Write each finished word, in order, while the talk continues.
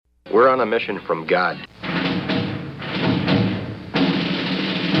We're on a mission from God.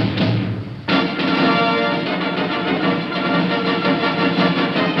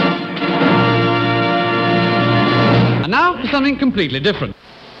 And now for something completely different.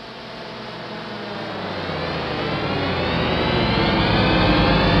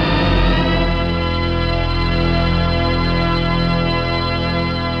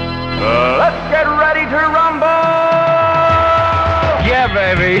 Let's get ready to rumble! Yeah,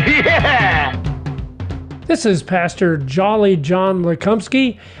 baby, yeah! This is Pastor Jolly John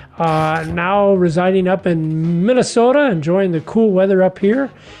Lekumsky, now residing up in Minnesota, enjoying the cool weather up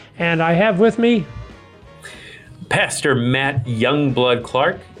here. And I have with me Pastor Matt Youngblood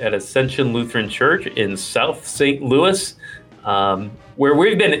Clark at Ascension Lutheran Church in South St. Louis, where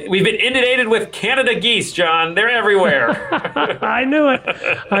we've been inundated with Canada geese, John. They're everywhere. I knew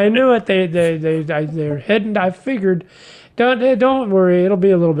it. They're heading. I figured. Don't worry. It'll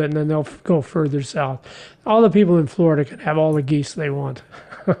be a little bit, and then they'll go further south. All the people in Florida can have all the geese they want.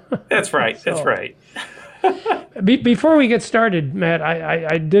 That's right. So, that's right. Before we get started, Matt,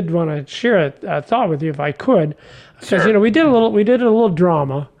 I did want to share a thought with you if I could, because Sure. we did a little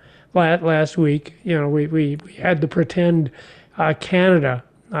drama last week. We had to pretend Canada,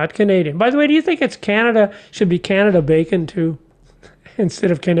 not Canadian. By the way, do you think it's Canada should be Canada bacon too,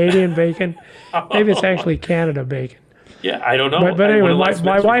 instead of Canadian bacon? Maybe it's actually Canada bacon. Yeah, I don't know. But anyway,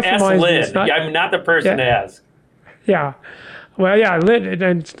 my wife ask reminds me Lynn. it's not. I'm not the person to ask. Yeah. Well, yeah,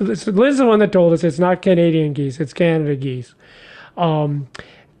 Lynn's the one that told us it's not Canadian geese, it's Canada geese. So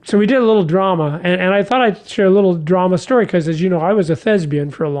we did a little drama, and I thought I'd share a little drama story because, as you know, I was a thespian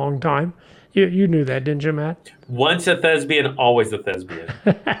for a long time. You knew that, didn't you, Matt? Once a thespian, always a thespian.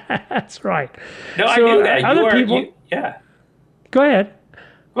 That's right. No, I So, knew that. other people. Yeah. Go ahead.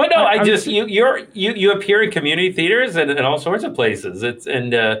 Well, no, you appear in community theaters and all sorts of places. I've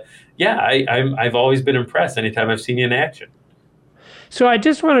always been impressed anytime I've seen you in action. So I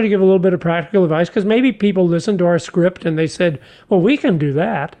just wanted to give a little bit of practical advice because maybe people listened to our script and they said, well, we can do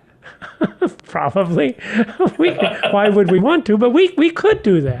that. Probably. Why would we want to? But we could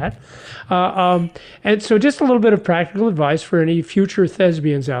do that. And so just a little bit of practical advice for any future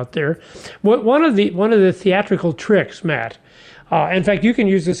thespians out there. One of the theatrical tricks, Matt, in fact, you can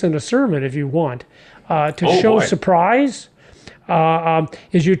use this in a sermon if you want, to show surprise,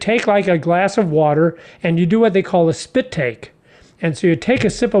 is you take like a glass of water and you do what they call a spit take. And so you take a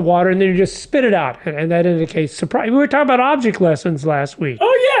sip of water and then you just spit it out, and that indicates surprise. We were talking about object lessons last week.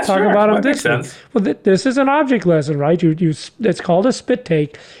 Oh yeah, Talk sure. about them That makes this week. sense. Well, this is an object lesson, right? It's called a spit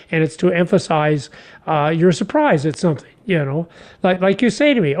take, and it's to emphasize your surprise at something. Like you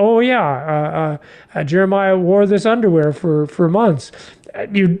say to me, oh yeah, Jeremiah wore this underwear for months.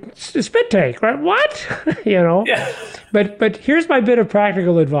 You spit take, right? What? Yeah. But here's my bit of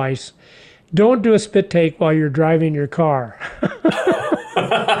practical advice. Don't do a spit take while you're driving your car.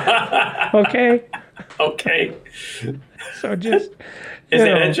 Okay? Okay. So just... Is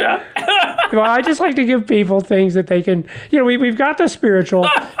it a job? Well, I just like to give people things that they can... we've got the spiritual,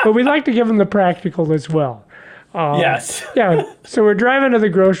 but we like to give them the practical as well. Yes. Yeah, so we're driving to the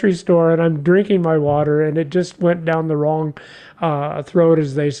grocery store, and I'm drinking my water, and it just went down the wrong throat,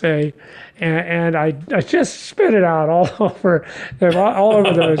 as they say, and I just spit it out all over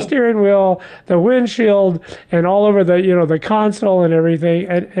the steering wheel, the windshield, and all over the console and everything,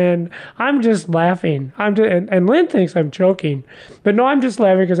 and I'm just laughing. And Lynn thinks I'm choking, but no, I'm just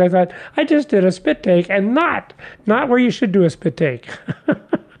laughing because I thought I just did a spit take, and not where you should do a spit take.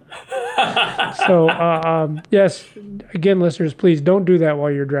 So, yes, again, listeners, please don't do that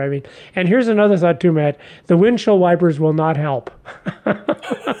while you're driving. And here's another thought too, Matt. The windshield wipers will not help.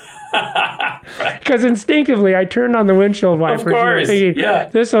 Because instinctively, I turned on the windshield wipers. Of course, thinking, yeah.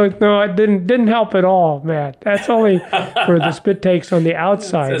 It didn't help at all, Matt. That's only for the spit takes on the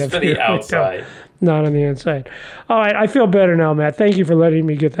outside. It's for the outside. Not on the inside. All right, I feel better now, Matt. Thank you for letting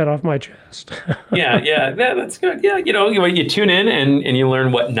me get that off my chest. Yeah, that's good. Yeah, you tune in and you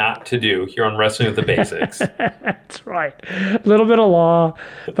learn what not to do here on Wrestling with the Basics. That's right. A little bit of law,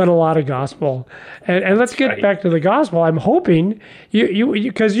 but a lot of gospel. And let's get back to the gospel. I'm hoping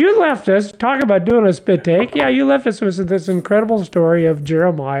because you left us, talk about doing a spit take. Yeah, you left us with this incredible story of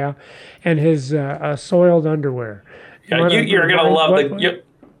Jeremiah and his soiled underwear. Yeah, you're going to love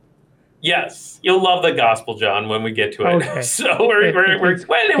Yes, you'll love the gospel, John, when we get to it. Okay. So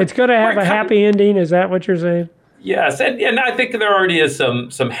it's going to have a happy ending. Is that what you're saying? Yes, and I think there already is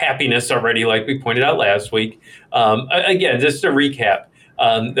some happiness already, like we pointed out last week. Again, just to recap,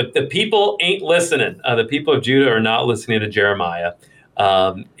 the people ain't listening. The people of Judah are not listening to Jeremiah.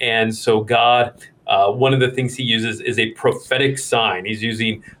 And so God one of the things he uses is a prophetic sign. He's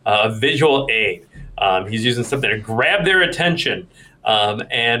using a visual aid. He's using something to grab their attention.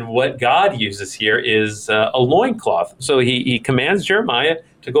 And what God uses here is a loincloth. So he commands Jeremiah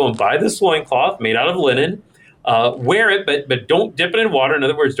to go and buy this loincloth made out of linen, wear it, but don't dip it in water. In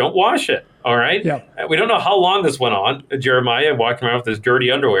other words, don't wash it. All right? Yeah. We don't know how long this went on. Jeremiah walking around with his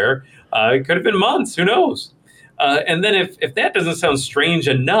dirty underwear. It could have been months. Who knows? And then if that doesn't sound strange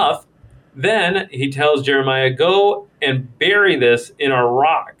enough, then he tells Jeremiah, go and bury this in a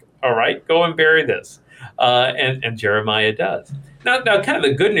rock. All right? Go and bury this. And Jeremiah does. Now, kind of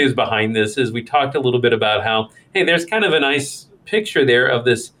the good news behind this is we talked a little bit about how, hey, there's kind of a nice picture there of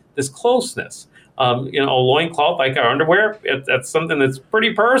this closeness. A loincloth like our underwear, that's something that's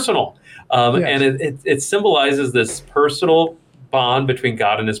pretty personal. Yes. And it symbolizes this personal bond between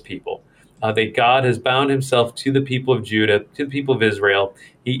God and his people. That God has bound himself to the people of Judah, to the people of Israel.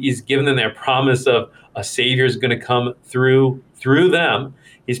 He's given them their promise of a Savior is going to come through them.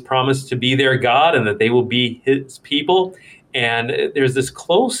 He's promised to be their God and that they will be his people. And there's this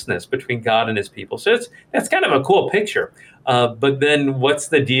closeness between God and his people. So that's kind of a cool picture. But then what's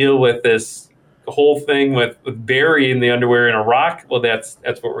the deal with this whole thing with burying the underwear in a rock? Well, that's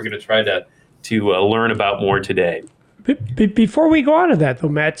what we're going to try to learn about more today. Before we go on to that, though,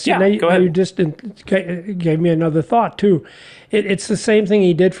 Matt, go ahead. you just gave me another thought, too. It's the same thing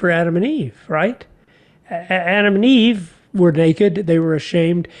he did for Adam and Eve, right? Adam and Eve were naked. They were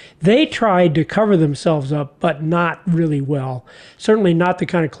ashamed. They tried to cover themselves up, but not really well. Certainly not the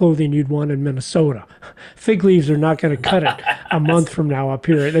kind of clothing you'd want in Minnesota. Fig leaves are not going to cut it a month from now up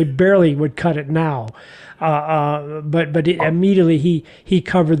here. They barely would cut it now. But immediately he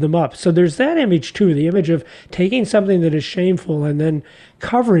covered them up. So there's that image too, the image of taking something that is shameful and then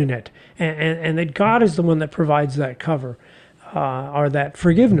covering it, and that God is the one that provides that cover, or that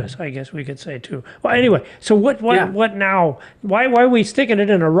forgiveness, I guess we could say too. Well, anyway, so what now? Why are we sticking it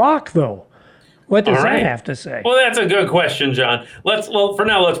in a rock though? What does that have to say? Well, that's a good question, John. For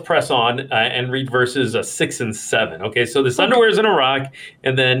now, let's press on and read verses 6 and 7. Okay, so this underwear is in a rock,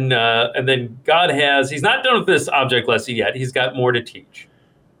 and then God he's not done with this object lesson yet. He's got more to teach.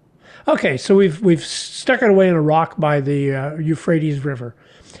 Okay, so we've stuck it away in a rock by the Euphrates River,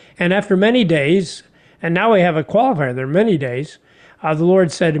 and after many days, and now we have a qualifier there, many days, the Lord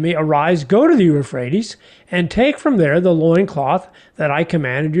said to me, arise, go to the Euphrates, and take from there the loincloth that I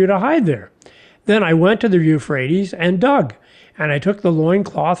commanded you to hide there. Then I went to the Euphrates and dug, and I took the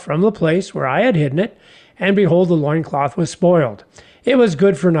loincloth from the place where I had hidden it, and behold, the loincloth was spoiled. It was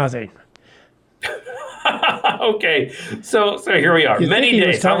good for nothing. Okay, so here we are. Many days. He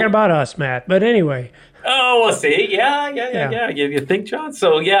was talking about us, Matt, but anyway. Oh, we'll see. Yeah. You think, John?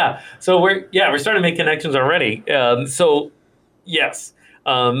 So we're starting to make connections already. Yes.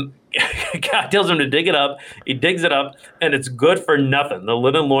 God tells him to dig it up. He digs it up, and it's good for nothing. The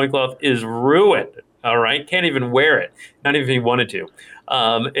linen loincloth is ruined. All right, can't even wear it. Not even if he wanted to.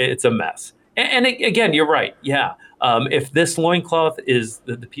 It's a mess. And again, you're right. Yeah. If this loincloth is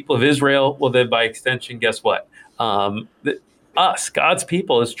the people of Israel, well, then by extension, guess what? Us, God's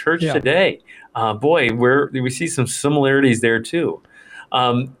people, as church today. We see some similarities there too.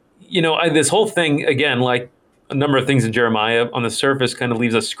 This whole thing again, like a number of things in Jeremiah on the surface kind of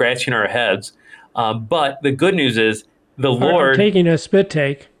leaves us scratching our heads. But the good news is the Lord... taking a spit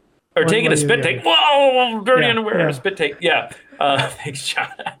take. Or taking a spit take. Whoa, dirty underwear, a spit take. Yeah. Thanks, John.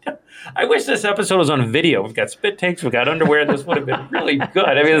 I wish this episode was on video. We've got spit takes, we've got underwear. This would have been really good.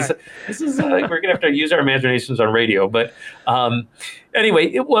 I mean, this is we're going to have to use our imaginations on radio. But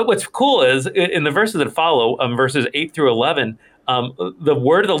anyway, what's cool is in the verses that follow, verses 8 through 11, the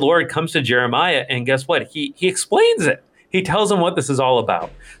word of the Lord comes to Jeremiah, and guess what? He explains it. He tells him what this is all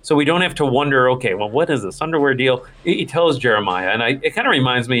about. So we don't have to wonder, okay, well, what is this underwear deal? He tells Jeremiah, and it kind of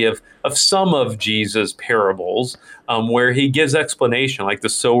reminds me of some of Jesus' parables where he gives explanation, like the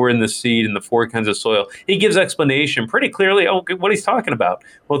sower and the seed and the 4 kinds of soil. He gives explanation pretty clearly what he's talking about.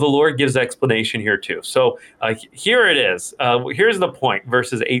 Well, the Lord gives explanation here too. So here it is. Here's the point,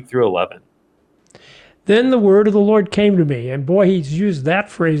 verses 8 through 11. Then the word of the Lord came to me. And boy, he's used that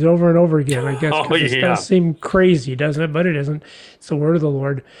phrase over and over again, I guess, because it does seem crazy, doesn't it? But it isn't. It's the word of the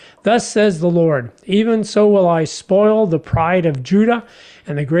Lord. Thus says the Lord, even so will I spoil the pride of Judah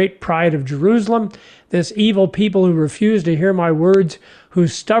and the great pride of Jerusalem. This evil people who refuse to hear my words, who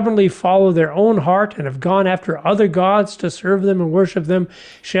stubbornly follow their own heart and have gone after other gods to serve them and worship them,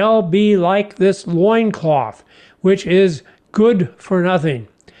 shall be like this loincloth, which is good for nothing.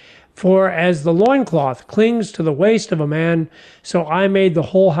 For as the loincloth clings to the waist of a man, so I made the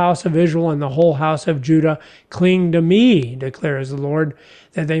whole house of Israel and the whole house of Judah cling to me, declares the Lord,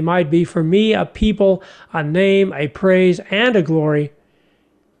 that they might be for me a people, a name, a praise, and a glory.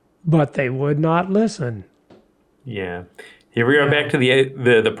 But they would not listen. Yeah. Here we are back to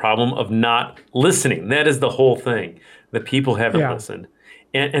the problem of not listening. That is the whole thing. The people haven't listened.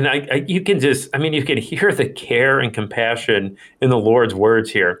 And you can hear the care and compassion in the Lord's words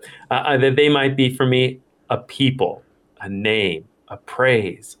here, that they might be for me a people, a name, a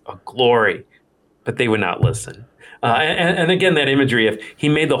praise, a glory, but they would not listen. And again, that imagery of he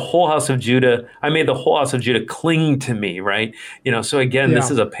made the whole house of Judah, I made the whole house of Judah cling to me, right? So again,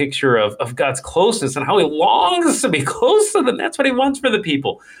 this is a picture of God's closeness and how he longs to be close to them. That's what he wants for the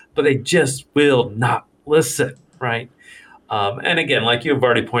people, but they just will not listen, right? And again, like you've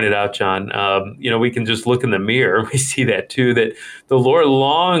already pointed out, John, we can just look in the mirror. We see that too, that the Lord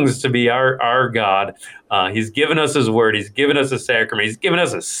longs to be our God. He's given us his word. He's given us a sacrament. He's given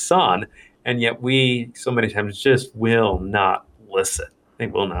us a son. And yet we so many times just will not listen. They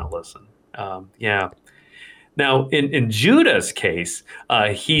will not listen. Now, in Judah's case,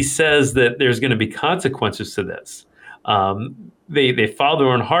 he says that there's going to be consequences to this. They follow their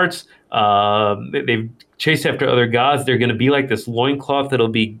own hearts. They've chased after other gods. They're going to be like this loincloth that'll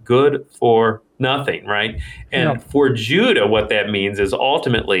be good for nothing, right? And for Judah, what that means is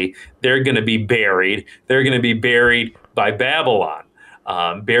ultimately they're going to be buried. They're going to be buried by Babylon.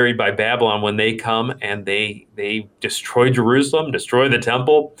 Buried by Babylon when they come and they destroy Jerusalem, destroy the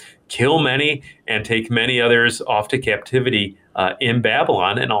temple, kill many, and take many others off to captivity in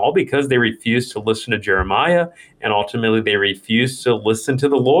Babylon, and all because they refuse to listen to Jeremiah, and ultimately they refuse to listen to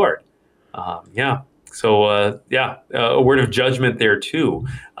the Lord. So a word of judgment there too.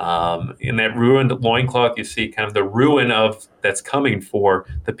 In that ruined loincloth, you see kind of the ruin of that's coming for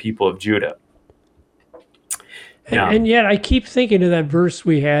the people of Judah. Yeah. And yet I keep thinking of that verse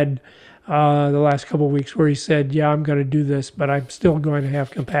we had the last couple of weeks where he said, I'm going to do this, but I'm still going to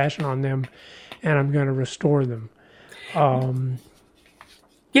have compassion on them and I'm going to restore them. And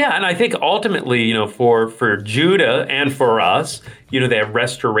I think ultimately, for Judah and for us, that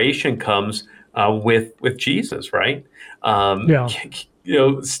restoration comes with Jesus, right?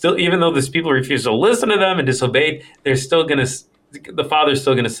 Still, even though these people refuse to listen to them and disobeyed, the Father's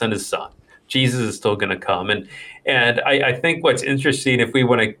still going to send his son. Jesus is still going to come. And I think what's interesting, if we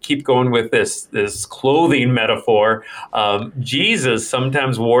want to keep going with this clothing metaphor, Jesus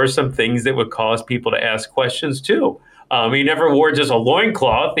sometimes wore some things that would cause people to ask questions too. He never wore just a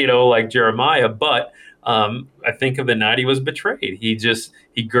loincloth, like Jeremiah, but I think of the night he was betrayed.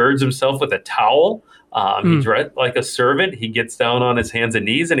 He girds himself with a towel. He dressed like a servant. He gets down on his hands and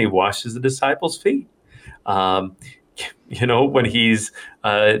knees and he washes the disciples' feet. When he's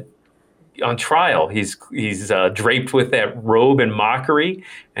on trial, he's draped with that robe and mockery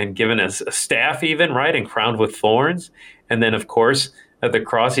and given a staff even, right, and crowned with thorns. And then, of course, at the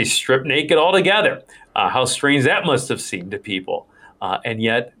cross, he's stripped naked altogether. How strange that must have seemed to people. And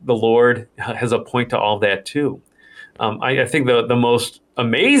yet the Lord has a point to all that too. I think the most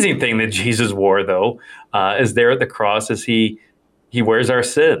amazing thing that Jesus wore, though, is there at the cross as he wears our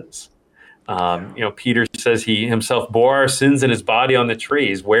sins. Peter says he himself bore our sins in his body on the tree.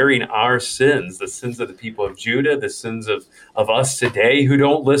 He's wearing our sins, the sins of the people of Judah, the sins of us today who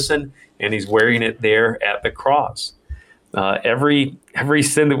don't listen, and he's wearing it there at the cross. Every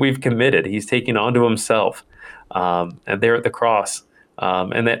sin that we've committed, he's taking onto himself, and there at the cross.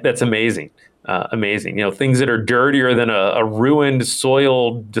 And that's amazing. Amazing. Things that are dirtier than a ruined,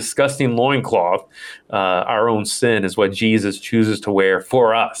 soiled, disgusting loincloth, our own sin is what Jesus chooses to wear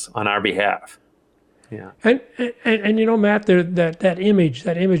for us on our behalf. Yeah. And Matt, that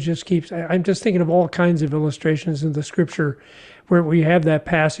image just keeps, I'm just thinking of all kinds of illustrations in the scripture where we have that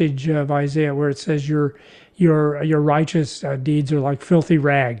passage of Isaiah where it says your righteous deeds are like filthy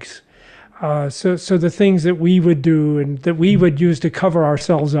rags. So the things that we would do and that we would use to cover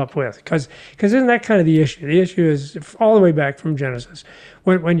ourselves up with, because isn't that kind of the issue? The issue is all the way back from Genesis.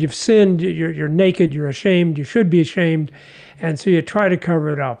 When you've sinned, you're naked, you're ashamed, you should be ashamed, and so you try to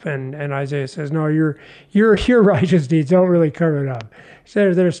cover it up. And Isaiah says, no, your righteous deeds don't really cover it up.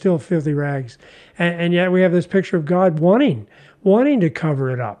 They're still filthy rags, and yet we have this picture of God wanting to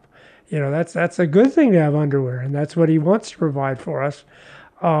cover it up. That's a good thing to have underwear, and that's what He wants to provide for us.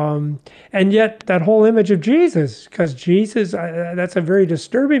 And yet that whole image of Jesus, because Jesus, that's a very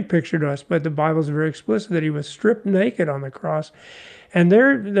disturbing picture to us, but the Bible's very explicit that he was stripped naked on the cross. And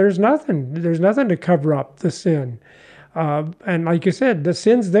there's nothing to cover up the sin. And like you said, the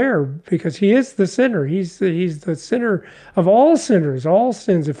sin's there because he is the sinner. He's the sinner of all sinners. All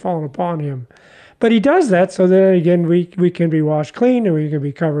sins have fallen upon him. But he does that so that, again, we can be washed clean and we can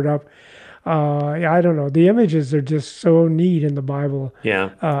be covered up. I don't know. The images are just so neat in the Bible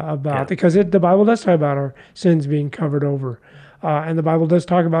because the Bible does talk about our sins being covered over. And the Bible does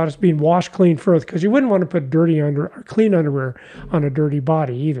talk about us being washed clean first, because you wouldn't want to put clean underwear on a dirty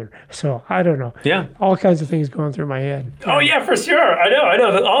body either. So I don't know. Yeah. All kinds of things going through my head. Oh yeah, for sure. I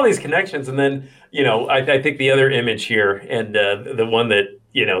know all these connections. And then, I think the other image here, and the one that,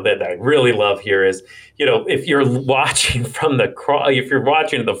 that I really love here is, if you're watching from the cross, if you're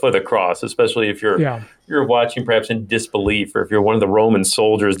watching at the foot of the cross, especially if you're watching perhaps in disbelief, or if you're one of the Roman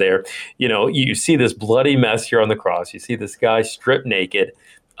soldiers there, you see this bloody mess here on the cross. You see this guy stripped naked,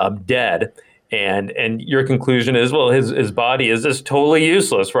 dead. And your conclusion is, well, his body is just totally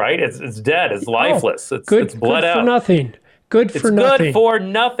useless, right? It's dead. It's lifeless. It's bled out. Good for nothing. Good for nothing. It's good for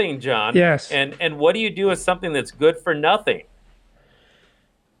nothing, John. Yes. And what do you do with something that's good for nothing?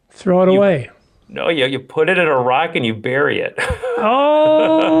 Throw it away. No, you put it in a rock and you bury it.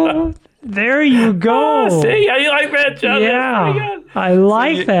 Oh, there you go. See, you like that, John? Yeah, I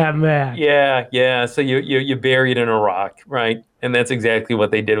like that, Matt. Yeah. So you bury it in a rock, right? And that's exactly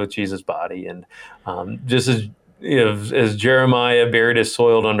what they did with Jesus' body. And just as Jeremiah buried his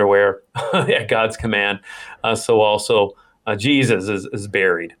soiled underwear at God's command, so also Jesus is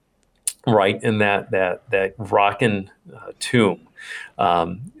buried, right, in that rockin' tomb.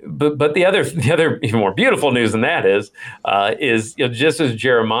 But the other even more beautiful news than that is just as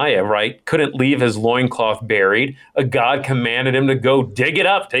Jeremiah, right, couldn't leave his loincloth buried, God commanded him to go dig it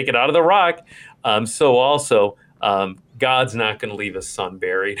up, take it out of the rock. So also God's not going to leave his son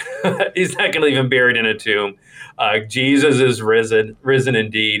buried. He's not going to leave him buried in a tomb. Jesus is risen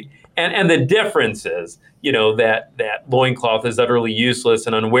indeed. And the difference is, that loincloth is utterly useless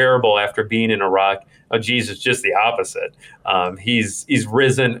and unwearable after being in a rock. Jesus, just the opposite. He's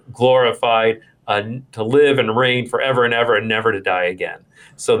risen, glorified, to live and reign forever and ever and never to die again.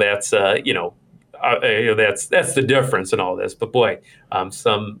 So that's, that's the difference in all this. But boy,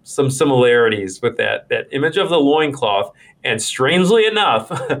 some similarities with that image of the loincloth, and strangely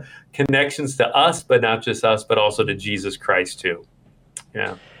enough, connections to us, but not just us, but also to Jesus Christ too.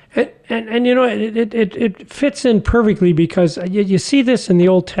 Yeah. And it fits in perfectly, because you see this in the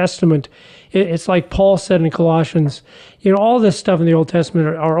Old Testament. It's like Paul said in Colossians, all this stuff in the Old Testament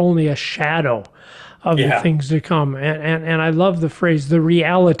are only a shadow of the things to come. And I love the phrase, the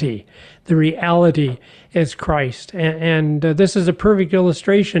reality. The reality is Christ. And this is a perfect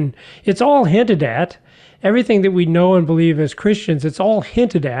illustration. It's all hinted at. Everything that we know and believe as Christians, it's all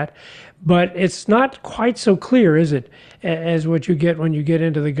hinted at. But it's not quite so clear, is it, as what you get when you get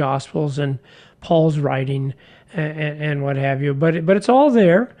into the Gospels and Paul's writing and what have you. But it's all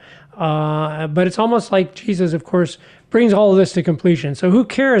there. But it's almost like Jesus, of course, brings all of this to completion. So who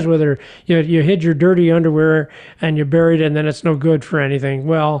cares whether you hid your dirty underwear and you buried it and then it's no good for anything?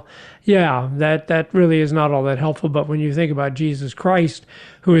 Well, yeah, that really is not all that helpful. But when you think about Jesus Christ,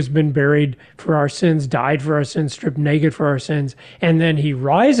 who has been buried for our sins, died for our sins, stripped naked for our sins, and then he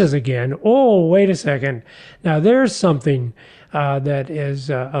rises again. Oh, wait a second. Now there's something that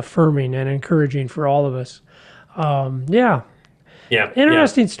is affirming and encouraging for all of us.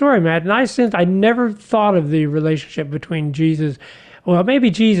 Interesting story, Matt. And I never thought of the relationship between Jesus, well, maybe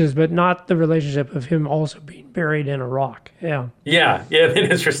Jesus, but not the relationship of him also being buried in a rock. Yeah,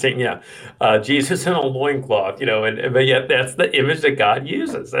 interesting. Yeah, Jesus in a loincloth, but yet that's the image that God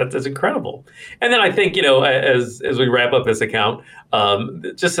uses. That's incredible. And then I think, as we wrap up this account,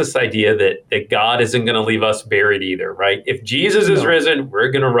 just this idea that God isn't going to leave us buried either, right? If Jesus is risen,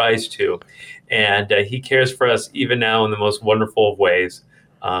 we're going to rise too. And he cares for us even now in the most wonderful of ways.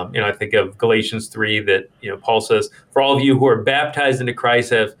 I think of Galatians 3 that, Paul says, for all of you who are baptized into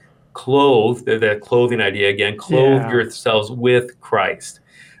Christ have clothed, that clothing idea again, clothed yourselves with Christ.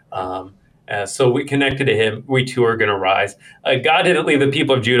 So we connected to him. We too are going to rise. God didn't leave the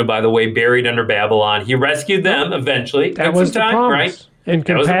people of Judah, by the way, buried under Babylon. He rescued them eventually. That was the promise. Right? In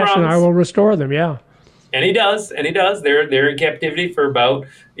compassion, I will restore them. Yeah. And he does. They're in captivity for about,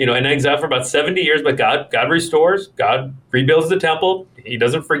 in exile for about 70 years, but God restores, God rebuilds the temple. He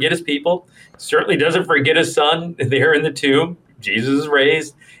doesn't forget his people. Certainly doesn't forget his son there in the tomb. Jesus is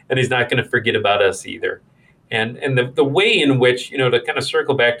raised, and he's not going to forget about us either. And the way in which, to kind of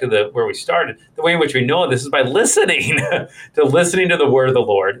circle back to where we started, the way in which we know this is by listening, to listening to the word of the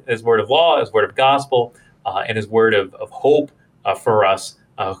Lord, his word of law, his word of gospel, and his word of hope for us.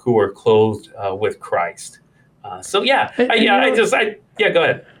 Who are clothed with Christ. Go ahead.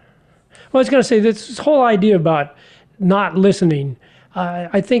 Well, I was going to say this whole idea about not listening.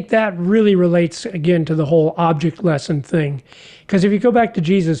 I think that really relates again to the whole object lesson thing, because if you go back to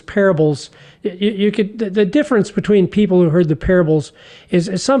Jesus' parables, you could the difference between people who heard the parables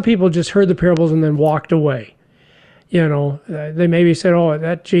is some people just heard the parables and then walked away. You know, they maybe said, "Oh,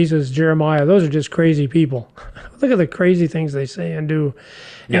 that Jesus, Jeremiah, those are just crazy people." Look at the crazy things they say and do.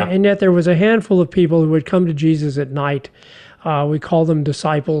 Yeah. And yet there was a handful of people who would come to Jesus at night. We call them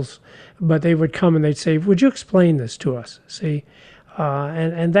disciples, but they would come and they'd say, "Would you explain this to us?" See.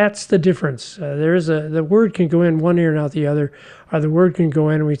 And that's the difference. The word can go in one ear and out the other, or the word can go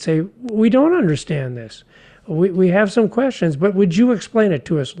in and we'd say, we don't understand this. We have some questions, but would you explain it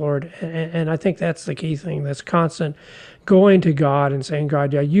to us, Lord? And I think that's the key thing. That's constant going to God and saying,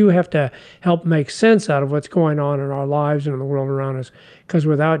 God, yeah, you have to help make sense out of what's going on in our lives and in the world around us, because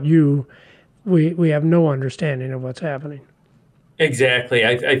without you, we have no understanding of what's happening. Exactly.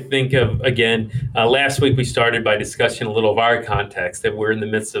 I think of, again, last week we started by discussing a little of our context, that we're in the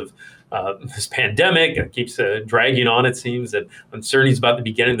midst of this pandemic. It keeps dragging on, it seems, and uncertainties about the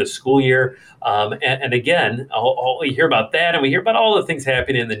beginning of the school year. And again, we hear about that, and we hear about all the things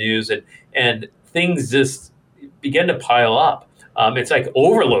happening in the news, and things just begin to pile up. It's like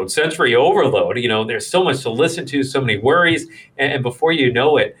overload, sensory overload. You know, there's so much to listen to, so many worries, and before you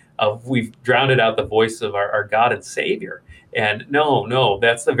know it, we've drowned out the voice of our God and Savior. And no,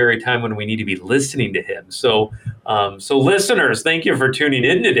 that's the very time when we need to be listening to him. So listeners, thank you for tuning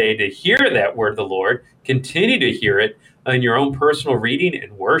in today to hear that word of the Lord. Continue to hear it in your own personal reading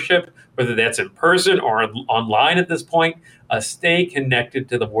and worship, whether that's in person or online at this point. Stay connected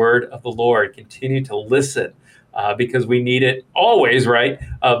to the word of the Lord. Continue to listen because we need it always, right?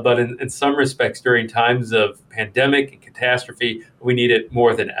 But in some respects, during times of pandemic and catastrophe, we need it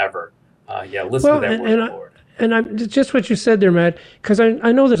more than ever. Listen to that word of the Lord. And I'm just what you said there, Matt, because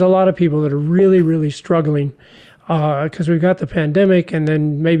I know there's a lot of people that are really, really struggling because we've got the pandemic, and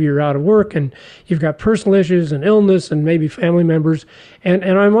then maybe you're out of work and you've got personal issues and illness and maybe family members. And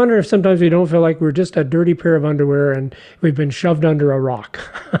I wonder if sometimes we don't feel like we're just a dirty pair of underwear and we've been shoved under a rock.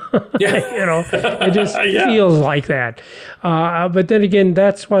 Yeah. You know, it just feels like that. But then again,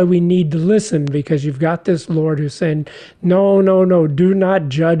 that's why we need to listen, because you've got this Lord who's saying, no, do not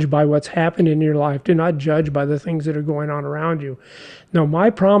judge by what's happened in your life. Do not judge by the things that are going on around you. No, my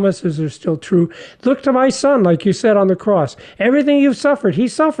promises are still true. Look to my son, like you said on the cross. Everything you've suffered, he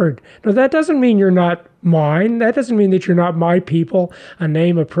suffered. No, that doesn't mean you're not mine. That doesn't mean that you're not my people, a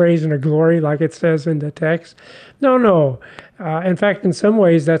name, a praise, and a glory, like it says in the text. No. In fact, in some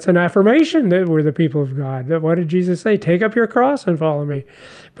ways, that's an affirmation that we're the people of God. What did Jesus say? Take up your cross and follow me.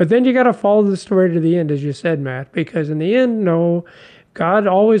 But then you got to follow the story to the end, as you said, Matt, because in the end, no, God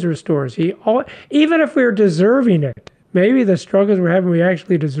always restores. Even if we're deserving it, maybe the struggles we're having we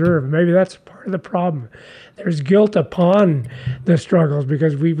actually deserve. Maybe that's part of the problem. There's guilt upon the struggles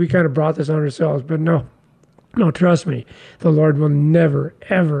because we kind of brought this on ourselves. But no, trust me, the Lord will never,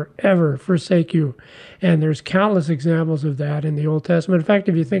 ever, ever forsake you. And there's countless examples of that in the Old Testament. In fact,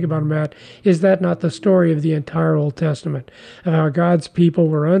 if you think about it, Matt, is that not the story of the entire Old Testament? Of how God's people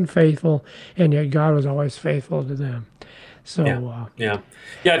were unfaithful, and yet God was always faithful to them. So,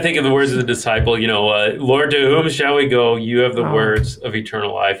 I think of the words of the disciple, Lord, to whom shall we go? You have the words of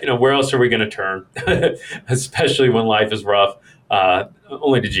eternal life. Where else are we going to turn? Especially when life is rough.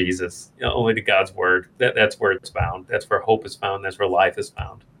 Only to Jesus, only to God's word. That's where it's found. That's where hope is found. That's where life is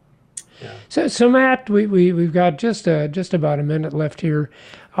found. Yeah. So Matt, we've got just about a minute left here.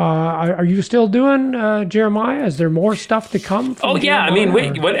 Are you still doing Jeremiah? Is there more stuff to come? Jeremiah? I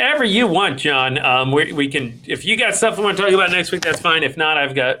mean, whatever you want, John. We can. If you got stuff we want to talk about next week, that's fine. If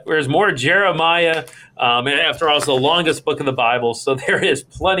not, there's more Jeremiah. And after all, it's the longest book of the Bible, so there is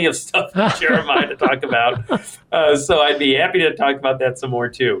plenty of stuff in Jeremiah to talk about. So I'd be happy to talk about that some more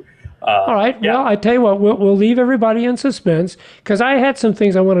too. All right. Yeah. Well, I tell you what, we'll leave everybody in suspense, because I had some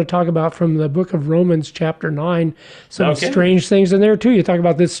things I want to talk about from the book of Romans chapter 9, some strange things in there too. You talk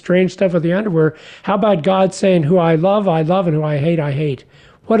about this strange stuff with the underwear. How about God saying, who I love, and who I hate?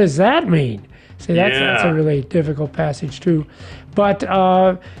 What does that mean? See, that's a really difficult passage too. But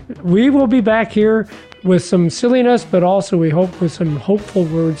we will be back here with some silliness, but also we hope with some hopeful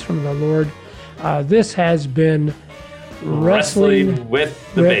words from the Lord. This has been Wrestling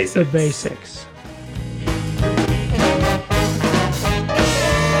with the Basics.